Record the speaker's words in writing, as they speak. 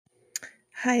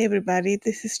Hi, everybody.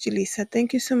 This is Julissa.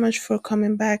 Thank you so much for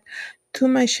coming back to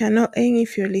my channel. And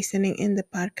if you're listening in the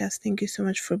podcast, thank you so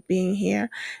much for being here.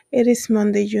 It is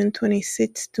Monday, June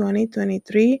 26,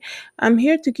 2023. I'm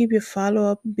here to give you a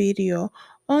follow up video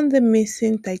on the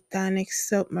missing Titanic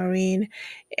submarine,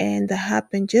 and that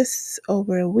happened just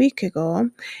over a week ago.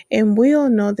 And we all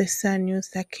know the sad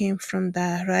news that came from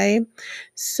that, right?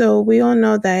 So we all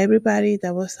know that everybody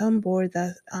that was on board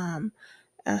that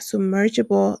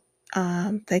submergible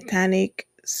Titanic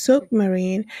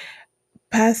submarine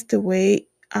passed away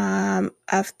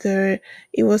after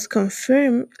it was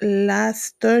confirmed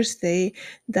last Thursday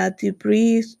that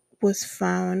debris was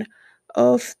found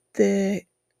of the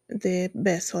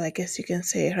vessel, I guess you can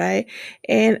say, right?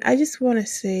 And I just want to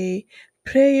say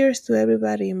prayers to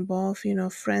everybody involved,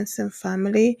 friends and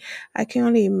family. I can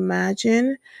only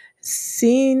imagine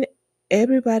seeing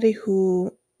everybody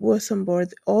who was on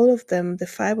board, all of them, the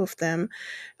five of them,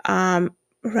 um,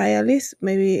 right, at least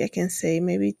maybe I can say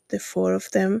maybe the four of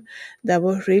them that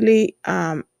were really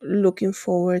looking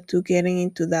forward to getting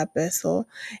into that vessel,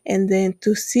 and then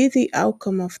to see the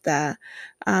outcome of that.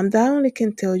 That only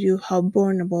can tell you how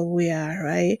vulnerable we are,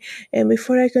 right? And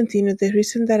before I continue, the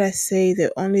reason that I say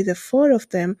that only the four of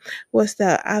them was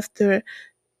that after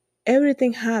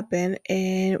everything happened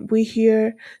and we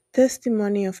hear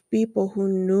testimony of people who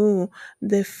knew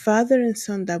the father and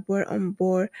son that were on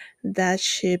board that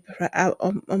ship,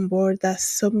 on board that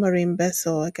submarine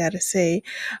vessel, I gotta say,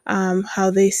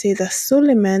 how they say that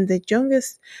Suleman, the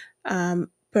youngest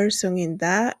person in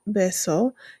that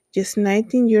vessel, just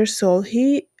 19 years old,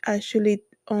 he actually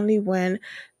only went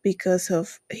because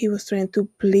of he was trying to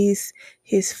please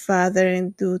his father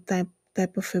and do type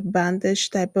of a bandage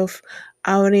type of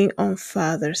outing on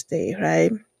Father's Day,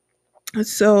 right?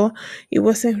 So it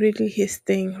wasn't really his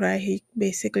thing, right? He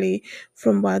basically,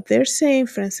 from what they're saying,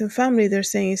 friends and family, they're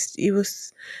saying he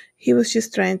was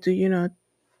just trying to,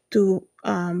 to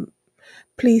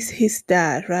please his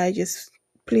dad, right? Just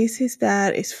please his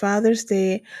dad. It's Father's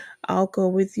Day. I'll go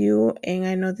with you. And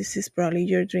I know this is probably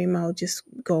your dream. I'll just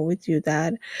go with you,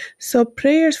 Dad. So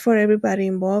prayers for everybody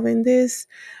involved in this.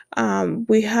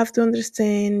 We have to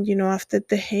understand, after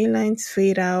the headlines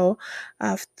fade out,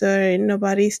 after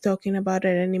nobody's talking about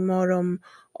it anymore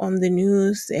on the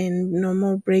news and no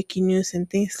more breaking news and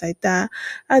things like that.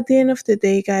 At the end of the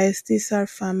day, guys, these are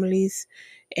families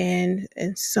and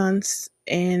sons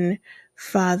and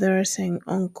fathers and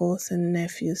uncles and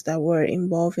nephews that were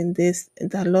involved in this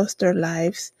that lost their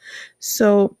lives.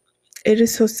 So it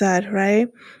is so sad, right?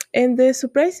 And the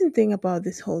surprising thing about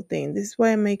this whole thing, this is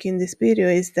why I'm making this video,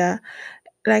 is that,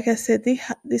 like I said,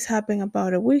 this happened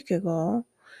about a week ago.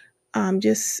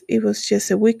 Just it was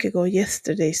just a week ago,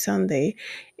 yesterday, Sunday,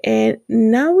 and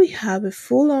now we have a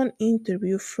full-on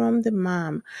interview from the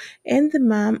mom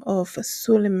of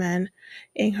Suleman,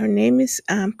 and her name is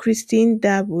Christine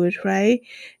Dawood, right?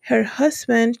 Her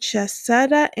husband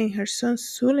Shazada and her son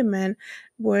Suleman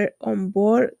were on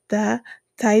board the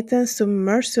Titan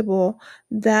submersible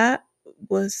that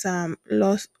was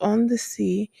lost on the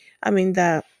sea. I mean,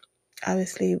 that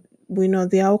obviously we know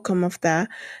the outcome of that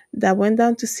went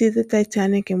down to see the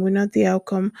Titanic, and we know the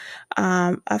outcome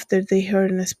after they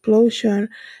heard an explosion.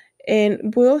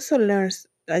 And we also learned,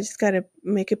 I just gotta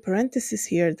make a parenthesis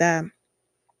here, that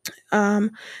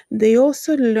um, they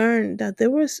also learned that there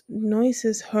was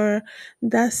noises heard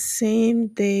that same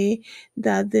day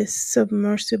that the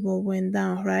submersible went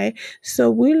down, right? So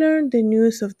we learned the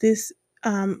news of this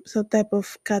some type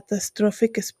of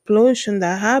catastrophic explosion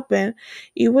that happened.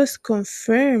 It was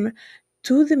confirmed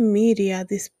to the media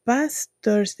this past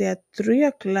Thursday at 3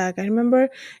 o'clock. I remember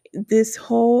this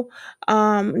whole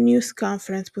news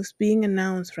conference was being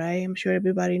announced, right? I'm sure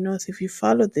everybody knows if you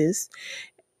follow this,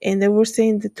 and they were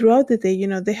saying that throughout the day,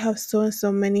 they have so and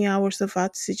so many hours of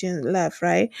oxygen left,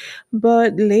 right?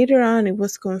 But later on, it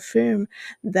was confirmed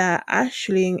that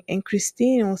Ashley and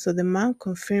Christine, also the mom,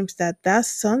 confirms that that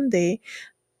Sunday,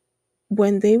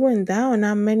 when they went down,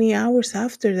 not many hours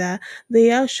after that,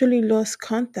 they actually lost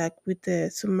contact with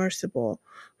the submersible,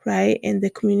 right? And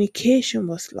the communication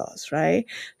was lost, right?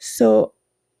 So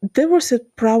there was a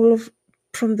problem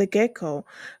from the get-go,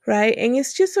 right? And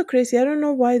it's just so crazy. I don't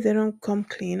know why they don't come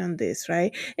clean on this,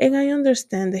 right? And I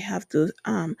understand they have to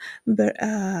but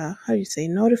how do you say,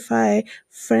 notify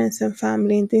friends and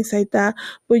family and things like that,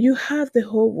 but you have the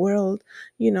whole world,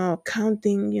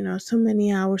 counting, so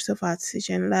many hours of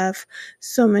oxygen left,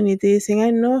 so many days. And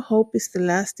I know hope is the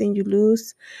last thing you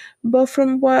lose, but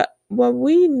from what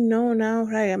we know now,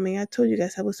 right? I mean, I told you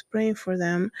guys I was praying for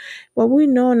them. What we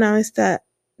know now is that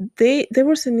there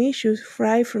was an issue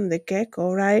right from the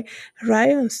get-go, right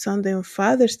on Sunday, on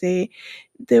Father's Day.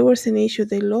 there was an issue.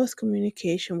 They lost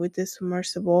communication with the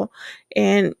submersible,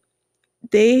 and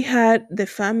they had the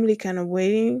family kind of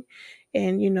waiting,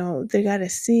 and they got to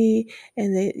see,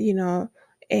 and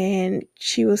and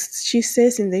she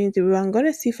says in the interview, I'm going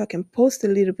to see if I can post a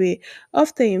little bit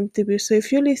of the interview. So if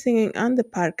you're listening on the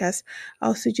podcast,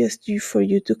 I'll suggest you for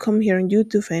you to come here on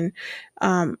YouTube and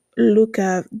look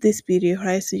at this video,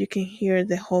 right? So you can hear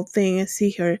the whole thing and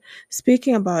see her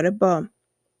speaking about it. But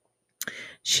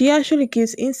she actually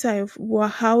gives insight of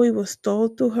how it was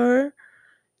told to her,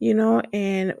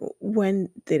 and when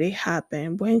did it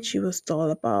happen, when she was told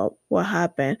about what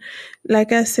happened.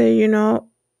 Like I said,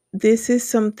 this is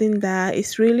something that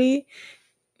is really,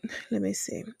 let me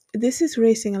see, this is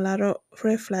raising a lot of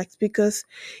red flags, because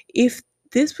if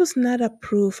this was not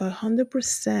approved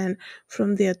 100%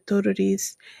 from the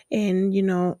authorities, and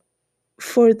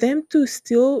for them to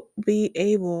still be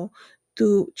able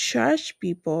to charge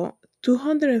people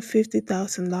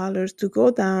 $250,000 to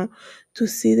go down to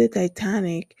see the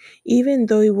Titanic, even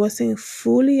though it wasn't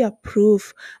fully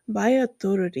approved by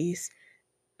authorities.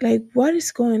 Like, what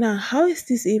is going on? How is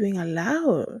this even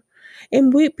allowed?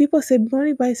 And people say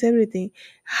money buys everything.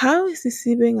 How is this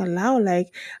even allowed?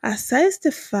 Like, aside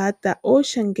the fact that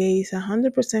Ocean Gate is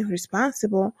 100%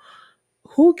 responsible,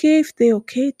 who gave the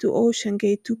okay to Ocean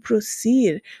Gate to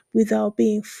proceed without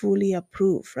being fully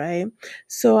approved, right?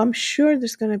 So I'm sure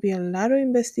there's going to be a lot of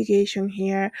investigation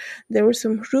here. There were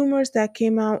some rumors that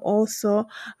came out also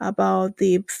about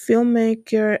the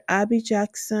filmmaker Abby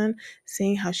Jackson,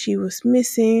 saying how she was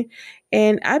missing.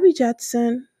 And Abby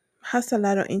Jackson has a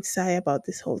lot of insight about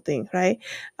this whole thing, right?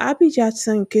 Abby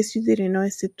Jackson, in case you didn't know,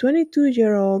 is a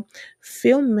 22-year-old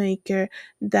filmmaker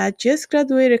that just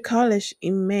graduated college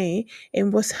in May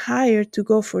and was hired to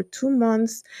go for 2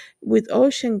 months with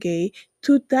Ocean Gate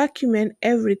to document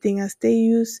everything as they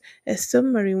use a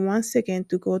submarine once again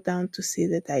to go down to see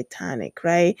the Titanic,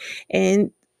 right?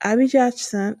 And Abby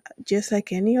Jackson, just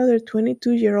like any other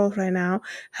 22-year-old right now,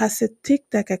 has a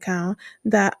TikTok account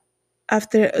that,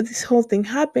 after this whole thing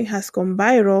happened, has gone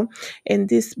viral. And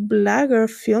this blogger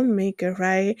filmmaker,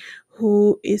 right,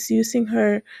 who is using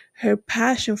her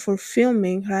passion for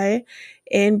filming, right,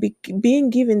 and being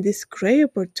given this great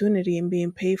opportunity and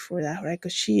being paid for that, right,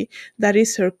 because that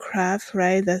is her craft,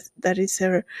 right, that is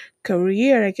her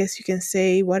career, I guess you can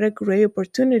say. What a great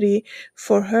opportunity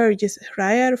for her, just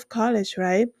right out of college,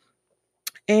 right?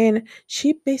 And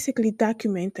she basically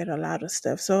documented a lot of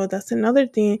stuff. So that's another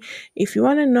thing. If you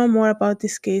want to know more about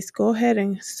this case, go ahead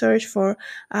and search for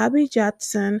Abby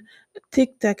Jackson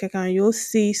TikTok account. You'll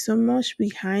see so much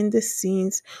behind the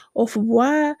scenes of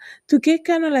what, to get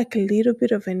kind of like a little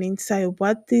bit of an insight of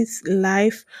what this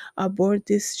life aboard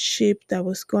this ship that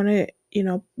was gonna,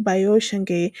 by Ocean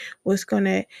Gate, was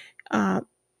gonna, uh,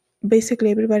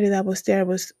 basically everybody that was there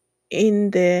was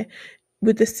in the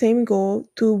with the same goal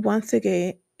to once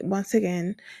again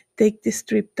take this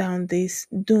trip down this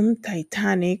doomed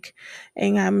Titanic.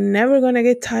 And I'm never gonna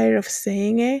get tired of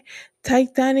saying it.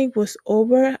 Titanic was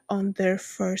over on their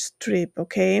first trip,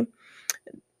 okay?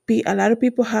 A lot of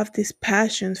people have this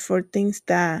passion for things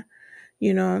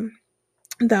you know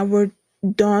that were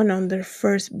done on their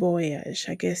first voyage,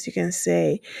 I guess you can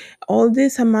say. All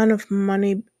this amount of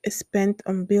money spent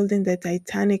on building the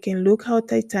Titanic, and look how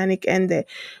Titanic ended.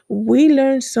 We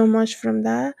learned so much from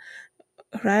that,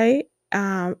 right?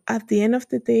 At the end of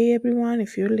the day, everyone,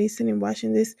 if you're listening,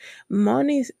 watching this,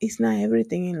 money is not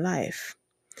everything in life.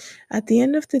 At the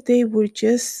end of the day, we're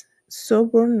just so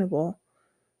vulnerable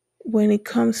when it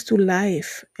comes to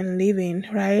life and living,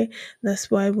 right?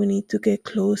 That's why we need to get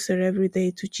closer every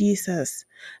day to Jesus.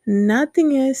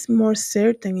 Nothing is more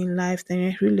certain in life than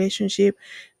a relationship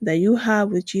that you have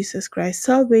with Jesus Christ,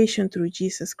 salvation through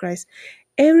Jesus Christ.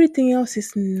 Everything else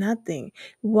is nothing.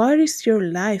 What is your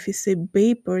life? It's a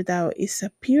vapor that is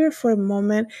appear for a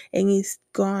moment and is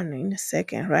gone in a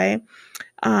second, right?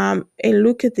 And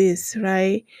look at this,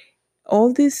 right?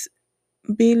 All these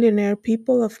billionaire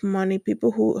people of money,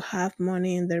 people who have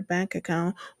money in their bank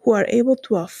account, who are able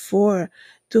to afford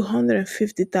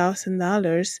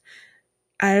 $250,000,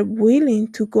 are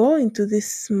willing to go into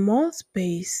this small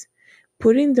space,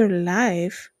 putting their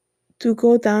life to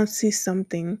go down see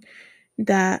something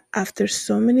that, after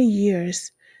so many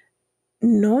years,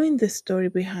 knowing the story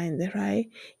behind it, right?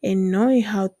 And knowing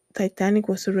how Titanic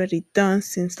was already done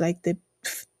since like the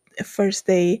first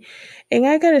day. And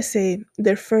I gotta say,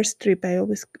 their first trip, I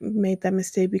always made that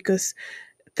mistake, because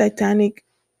Titanic,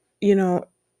 you know,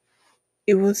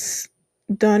 it was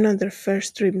done on their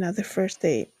first trip, not the first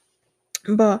day.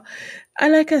 But,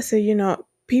 and like I said,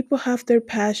 people have their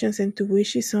passions and to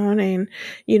wish is on, and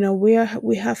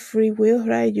we have free will,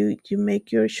 right? You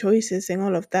make your choices and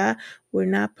all of that. We're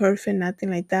not perfect,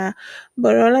 nothing like that.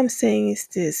 But all I'm saying is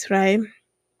this, right?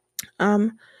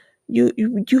 um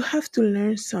you have to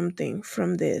learn something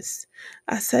from this.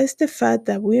 Aside the fact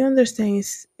that we understand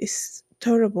is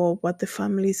terrible what the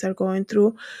families are going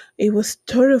through. It was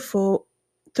terrible.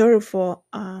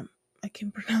 I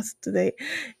can pronounce it today.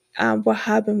 What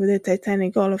happened with the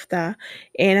Titanic, all of that.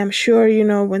 And I'm sure,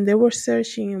 when they were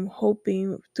searching and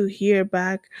hoping to hear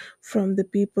back from the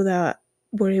people that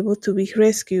were able to be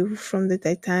rescued from the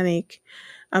Titanic,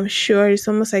 I'm sure it's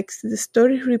almost like the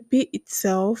story repeat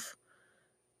itself,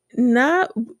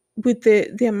 not with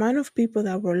the amount of people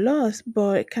that were lost,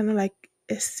 but kind of like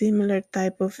a similar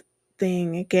type of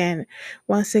thing again.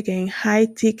 Once again, high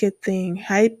ticket thing,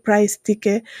 high price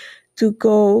ticket to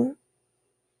go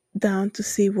down to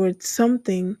see where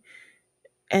something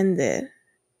ended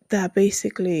that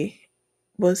basically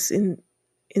was in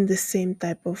the same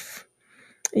type of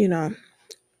you know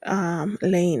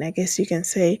lane, I guess you can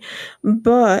say.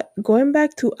 But going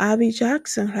back to Abby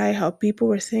Jackson, right? How people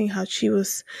were saying how she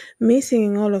was missing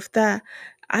and all of that.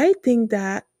 I think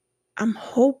that I'm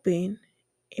hoping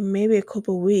in maybe a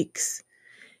couple weeks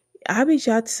Abby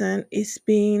Jackson is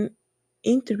being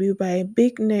interviewed by a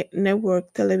big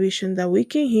network television that we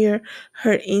can hear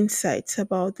her insights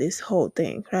about this whole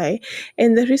thing, right?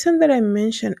 And the reason that I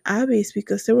mentioned Abby is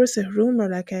because there was a rumor,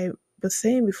 like I was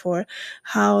saying before,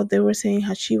 how they were saying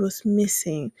how she was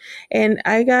missing. And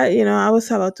I was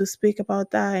about to speak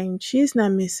about that, and she's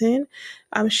not missing.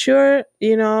 I'm sure,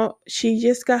 she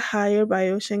just got hired by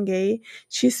Ocean Gate.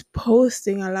 She's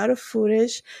posting a lot of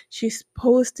footage. She's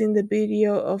posting the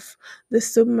video of the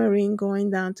submarine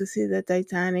going down to see the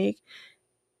Titanic.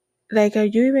 Like, are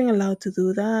you even allowed to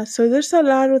do that? So there's a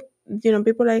lot of,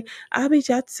 people like Abby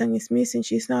Jackson is missing.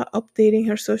 She's not updating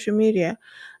her social media.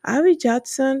 Abby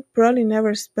Jackson probably never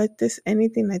expected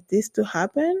anything like this to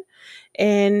happen.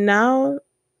 And now,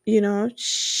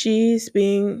 she's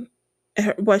being,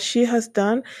 what she has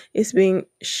done is being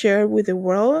shared with the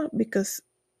world because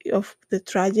of the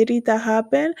tragedy that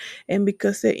happened and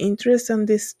because the interest on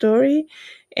this story.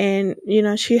 And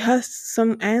she has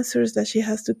some answers that she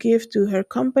has to give to her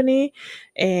company.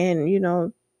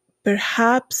 And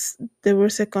perhaps there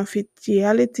was a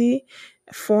confidentiality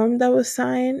form that was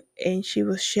signed, and she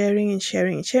was sharing and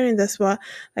sharing and sharing. That's what,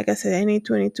 like I said, any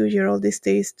 22-year-old these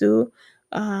days do.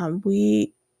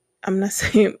 We I'm not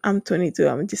saying I'm 22,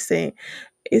 I'm just saying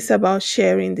it's about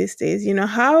sharing these days.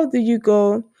 How do you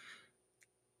go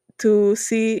to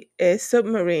see a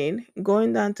submarine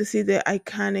going down to see the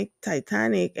iconic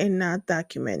Titanic and not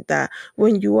document that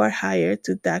when you are hired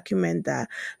to document that,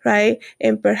 right?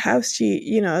 And perhaps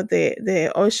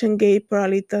the Ocean Gate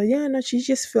probably thought, yeah, no, she's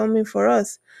just filming for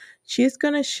us. She's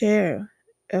gonna share,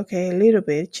 okay, a little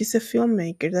bit. She's a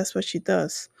filmmaker. That's what she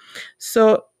does.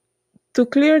 So to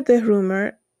clear the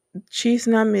rumor, she's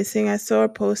not missing. I saw her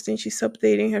posting. She's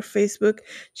updating her Facebook.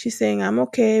 She's saying, I'm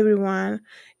okay, everyone.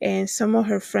 And some of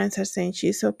her friends are saying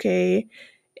she's okay.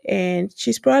 And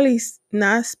she's probably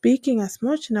not speaking as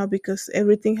much now because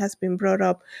everything has been brought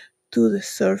up to the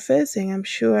surface. And I'm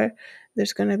sure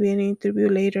there's going to be an interview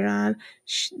later on.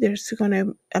 There's going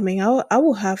to, I mean, I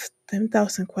will have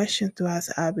 10,000 questions to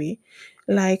ask Abby.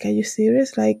 Like, are you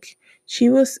serious? Like, she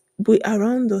was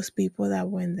around those people that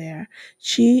went there.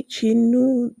 She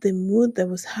knew the mood that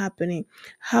was happening.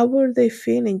 How were they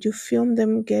feeling? You filmed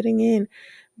them getting in.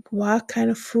 What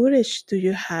kind of footage do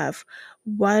you have?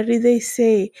 What did they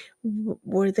say?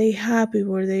 Were they happy?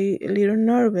 Were they a little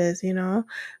nervous?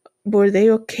 Were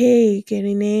they okay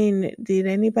getting in? Did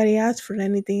anybody ask for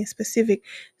anything specific?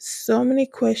 So many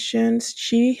questions.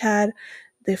 She had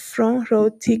the front row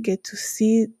ticket to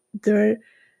see their,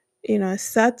 it's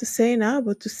sad to say now,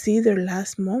 but to see their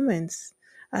last moments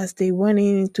as they went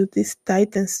into this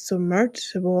Titan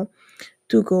submersible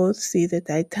to go see the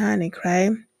Titanic,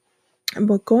 right?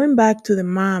 But going back to the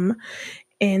mom,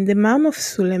 and the mom of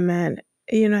Suleman,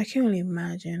 I can only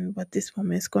imagine what this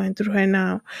woman is going through right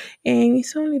now. And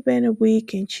it's only been a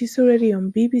week, and she's already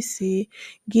on BBC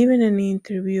giving an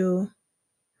interview.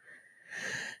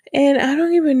 And I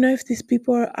don't even know if these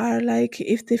people are like,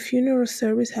 if the funeral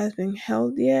service has been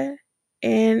held yet.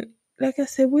 And like I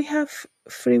said, we have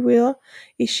free will.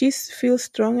 If she feels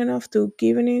strong enough to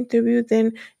give an interview,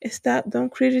 then stop.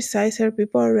 Don't criticize her.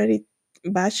 People are already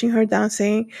bashing her down,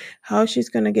 saying how she's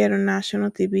gonna get on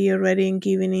national TV already and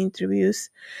giving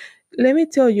interviews. Let me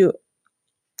tell you,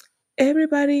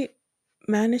 everybody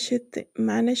manage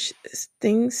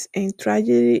things and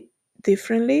tragedy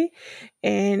differently,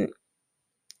 and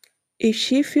if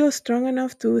she feels strong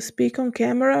enough to speak on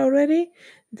camera already,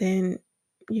 then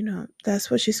that's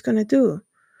what she's gonna do.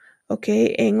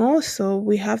 Okay, and also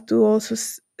we have to also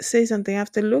say something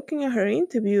after looking at her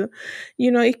interview.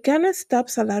 It kind of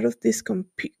stops a lot of these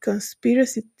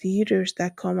conspiracy theories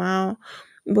that come out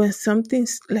when something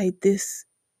like this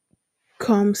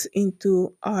comes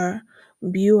into our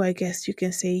view, I guess you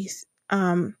can say.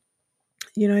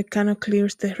 It kind of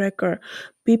clears the record.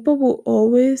 People will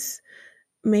always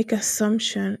make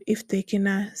assumption if they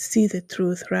cannot see the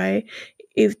truth, right?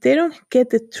 If they don't get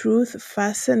the truth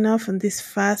fast enough in this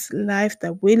fast life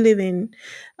that we live in,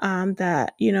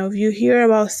 that if you hear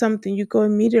about something, you go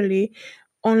immediately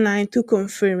online to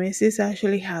confirm is this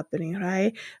actually happening,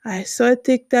 right? I saw a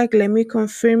TikTok, let me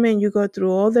confirm, and you go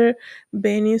through other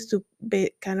venues to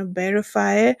kind of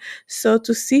verify it. So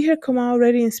to see her come out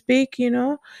already and speak,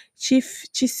 she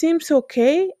seems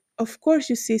okay. Of course,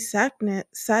 you see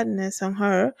sadness on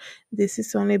her. This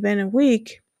has only been a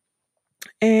week,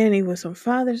 and it was on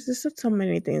Father's. There's so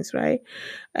many things, right?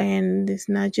 And it's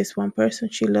not just one person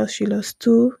she lost. She lost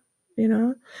two.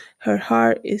 Her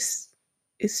heart is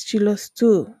she lost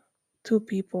two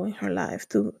people in her life,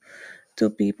 two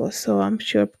people. So I'm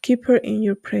sure keep her in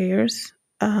your prayers.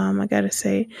 I gotta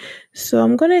say. So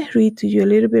I'm gonna read to you a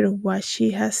little bit of what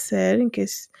she has said in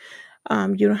case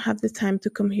you don't have the time to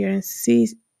come here and see.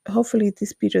 Hopefully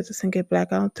this video doesn't get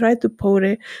black. I'll try to put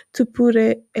it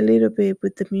a little bit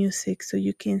with the music so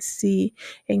you can see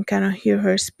and kind of hear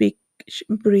her speak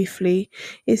briefly.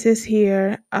 It says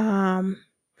here,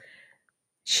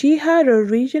 she had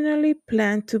originally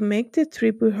planned to make the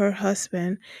trip with her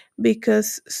husband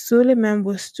because Suleman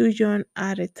was too young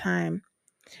at the time.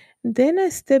 Then I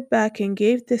stepped back and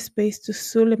gave the space to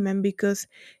Suleman because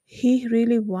he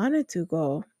really wanted to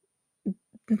go.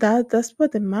 That's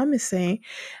what the mom is saying.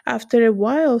 After a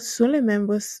while, Suleiman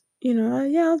was,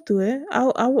 yeah, I'll do it.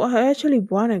 I actually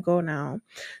want to go now.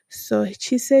 So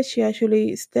she said she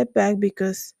actually stepped back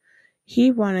because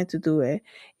he wanted to do it.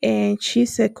 And she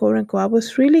said, quote unquote, I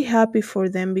was really happy for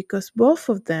them because both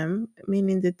of them,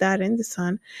 meaning the dad and the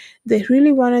son, they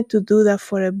really wanted to do that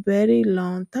for a very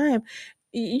long time.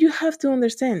 You have to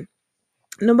understand,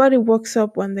 nobody wakes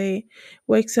up one day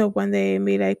and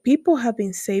be like, people have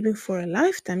been saving for a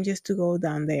lifetime just to go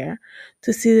down there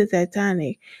to see the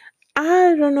Titanic.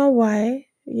 I don't know why,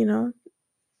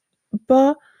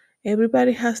 but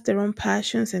everybody has their own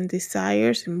passions and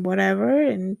desires and whatever.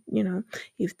 And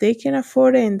if they can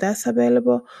afford it and that's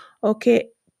available, okay.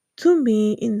 To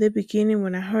me, in the beginning,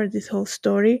 when I heard this whole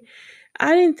story,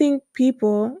 I didn't think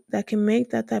people that can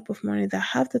make that type of money, that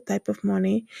have that type of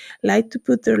money, like to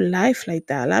put their life like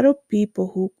that. A lot of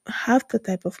people who have that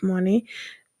type of money,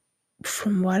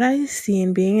 from what I see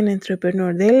in being an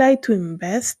entrepreneur, they like to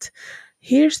invest.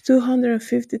 Here's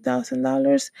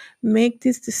 $250,000. Make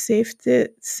this the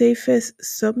safest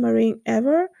submarine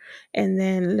ever, and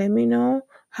then let me know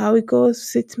how it goes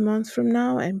 6 months from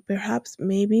now, and perhaps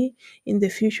maybe in the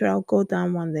future I'll go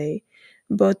down one day.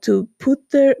 But to put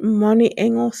their money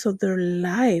and also their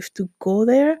life to go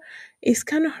there is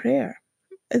kind of rare.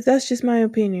 That's just my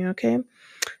opinion, okay?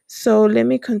 So let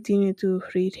me continue to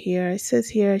read here. It says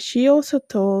here, she also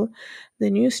told the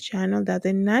news channel that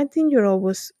the 19-year-old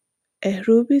was a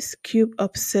Rubik's Cube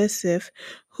obsessive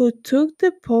who took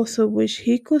the puzzle which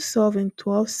he could solve in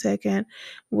 12 seconds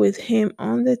with him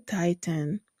on the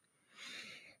Titan.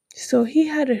 So he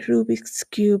had a Rubik's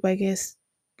Cube, I guess,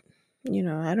 I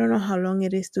don't know how long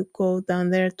it is to go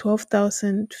down there,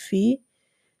 12,000 feet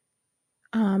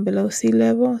below sea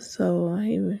level. So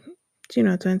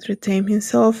to entertain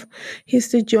himself.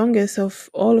 He's the youngest of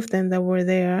all of them that were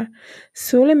there.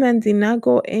 Suleiman did not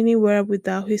go anywhere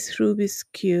without his Rubik's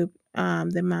Cube,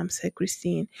 the mom said,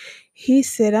 Christine. He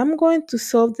said, I'm going to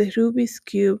solve the Rubik's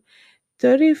Cube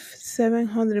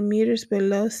 3,700 meters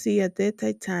below sea at the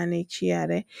Titanic, she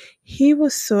added. He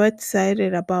was so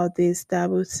excited about this,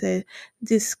 Dawood said,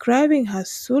 describing how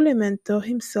Suleiman taught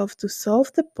himself to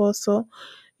solve the puzzle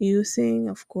using,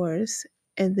 of course,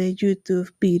 and the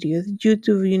YouTube videos,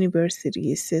 YouTube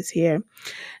University, it says here.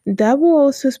 Dabu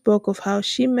also spoke of how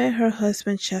she met her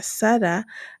husband Shazada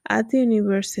at the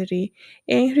university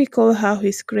and recalled how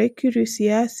his great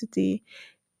curiosity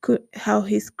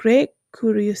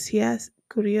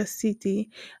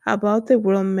about the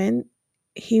world meant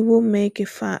he would make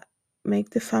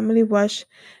the family watch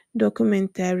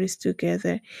documentaries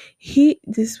together. This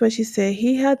is what she said.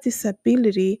 He had this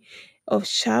ability of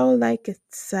childlike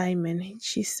excitement.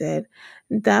 She said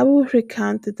that would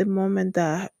recount the moment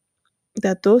that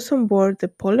those on board the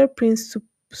Polar Prince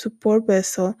support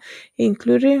vessel,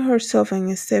 including herself and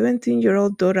a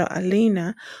 17-year-old daughter,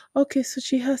 Alina. Okay, so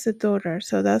she has a daughter,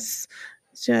 so that's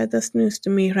news to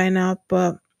me right now,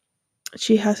 but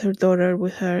she has her daughter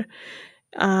with her.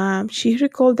 She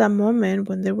recalled that moment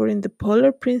when they were in the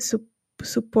Polar Prince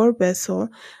support vessel,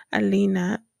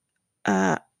 Alina,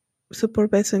 uh,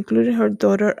 support vessel, including her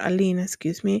daughter, Alina,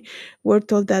 were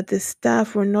told that the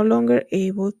staff were no longer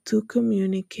able to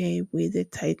communicate with the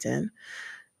Titan.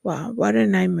 Wow, what a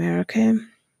nightmare, okay?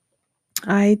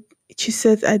 I She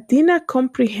says I did not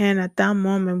comprehend at that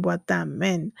moment what that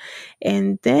meant.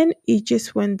 And then it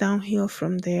just went downhill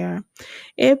from there.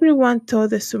 Everyone thought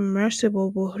the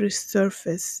submersible would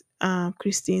resurface,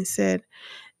 Christine said.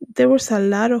 There was a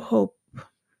lot of hope,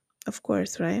 of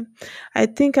course, right? I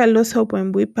think I lost hope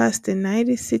when we passed the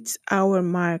 96-hour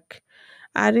mark.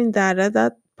 Adding that at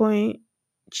that point,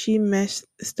 she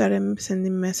started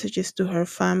sending messages to her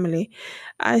family.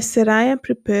 I said, I am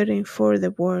preparing for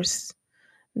the worst.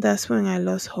 That's when I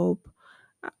lost hope.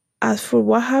 As for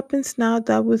what happens now,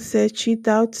 Dawood said she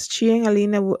doubts she and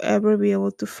Alina will ever be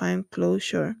able to find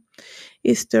closure.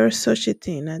 Is there such a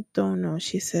thing? I don't know,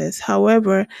 she says.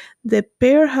 However, the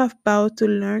pair have vowed to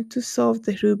learn to solve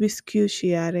the Rubik's Cube,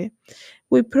 she added.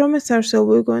 We promise ourselves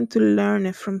we're going to learn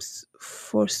it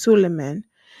for Suleman.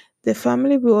 The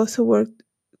family will also work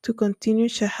to continue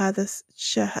Shahada's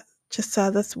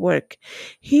work.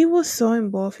 He was so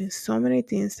involved in so many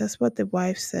things. That's what the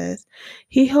wife says.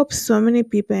 He helped so many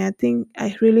people, and I think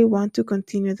I really want to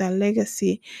continue that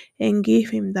legacy and give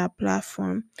him that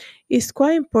platform. It's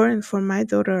quite important for my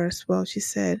daughter as well, she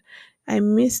said. I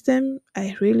miss them.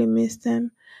 I really miss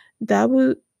them.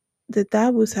 Dawood, the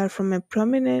Dawoods are from a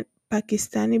prominent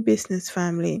Pakistani business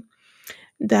family.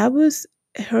 Davos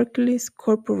Hercules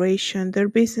Corporation, their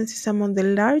business is among the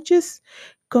largest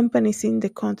companies in the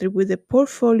country with a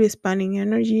portfolio spanning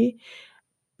energy,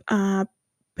 uh,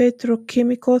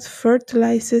 petrochemicals,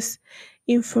 fertilizers,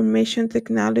 information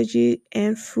technology,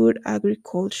 and food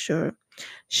agriculture.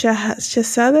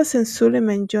 Shazadas and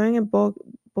Suleiman joined a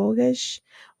bogesh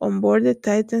on board the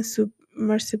Titan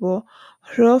submersible,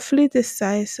 roughly the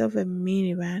size of a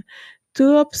minivan,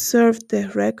 to observe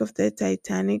the wreck of the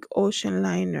Titanic ocean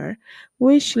liner,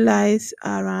 which lies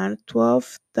around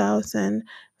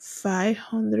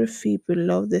 12,500 feet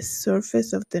below the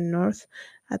surface of the North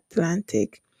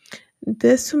Atlantic.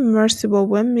 The submersible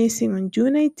went missing on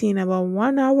June 18, about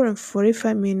 1 hour and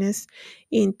 45 minutes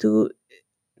into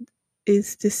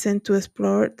its descent to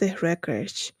explore the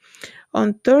wreckage.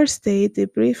 On Thursday,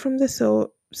 debris from the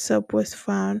sub was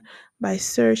found by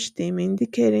search team,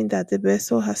 indicating that the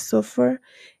vessel has suffered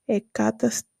a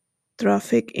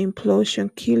catastrophic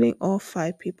implosion, killing all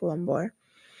 5 people on board.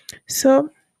 So,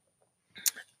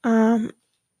 um,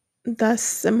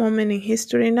 that's a moment in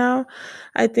history now.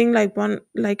 I think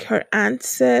like her aunt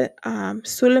said,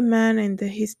 Suleiman and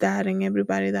his dad and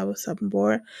everybody that was on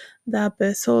board that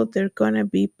vessel, they're gonna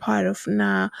be part of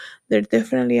now. They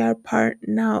definitely are part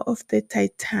now of the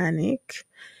Titanic.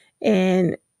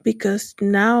 And because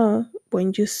now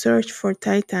when you search for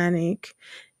Titanic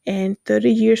and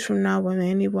 30 years from now when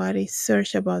anybody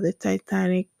search about the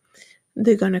Titanic,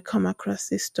 they're gonna come across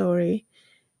this story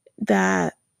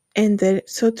that ended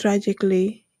so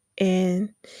tragically.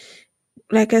 And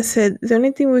like I said, the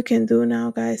only thing we can do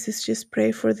now, guys, is just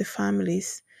pray for the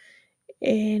families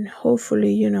and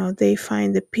hopefully, they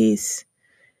find the peace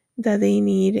that they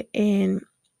need and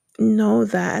know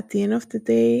that at the end of the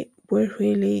day, we're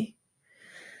really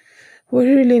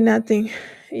nothing.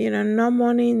 No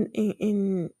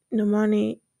money no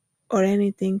money or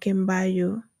anything can buy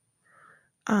you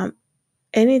um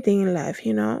anything in life.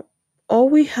 All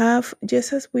we have,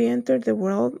 just as we enter the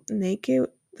world naked,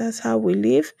 that's how we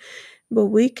live, but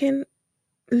we can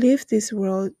live this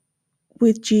world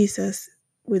with Jesus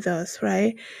with us,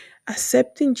 right?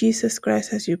 Accepting Jesus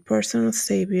Christ as your personal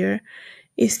savior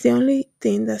is the only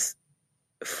thing that's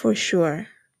for sure,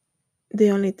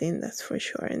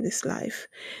 in this life.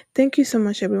 Thank you so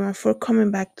much, everyone, for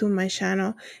coming back to my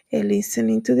channel and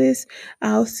listening to this.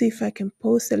 I'll see if I can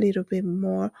post a little bit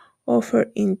more of her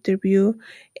interview.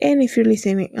 And if you're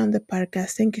listening on the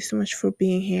podcast, thank you so much for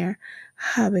being here.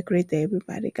 Have a great day,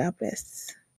 everybody. God bless.